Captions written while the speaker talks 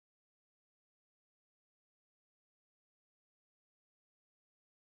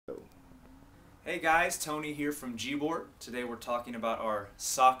Hey guys, Tony here from Gboard. Today we're talking about our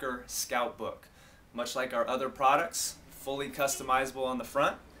soccer scout book. Much like our other products, fully customizable on the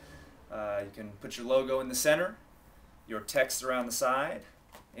front. You can put your logo in the center, your text around the side,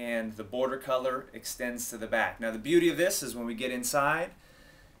 and the border color extends to the back. Now the beauty of this is when we get inside,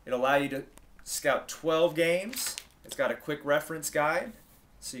 it'll allow you to scout 12 games. It's got a quick reference guide,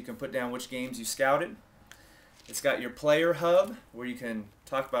 so you can put down which games you scouted. It's got your player hub, where you can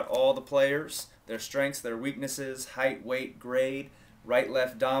talk about all the players, their strengths, their weaknesses, height, weight, grade, right,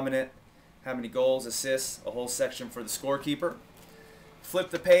 left, dominant, how many goals, assists, a whole section for the scorekeeper. Flip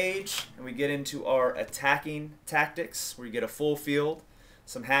the page and we get into our attacking tactics, where you get a full field,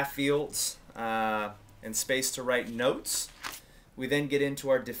 some half fields, and space to write notes. We then get into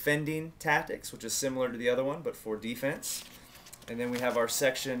our defending tactics, which is similar to the other one but for defense. And then we have our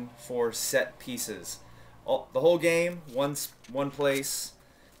section for set pieces. The whole game, one place,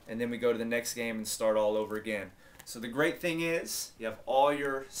 and then we go to the next game and start all over again. So the great thing is you have all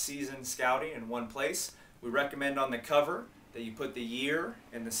your season scouting in one place. We recommend on the cover that you put the year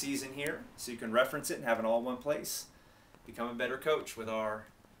and the season here so you can reference it and have it all in one place. Become a better coach with our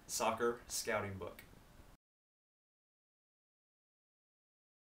soccer scouting book.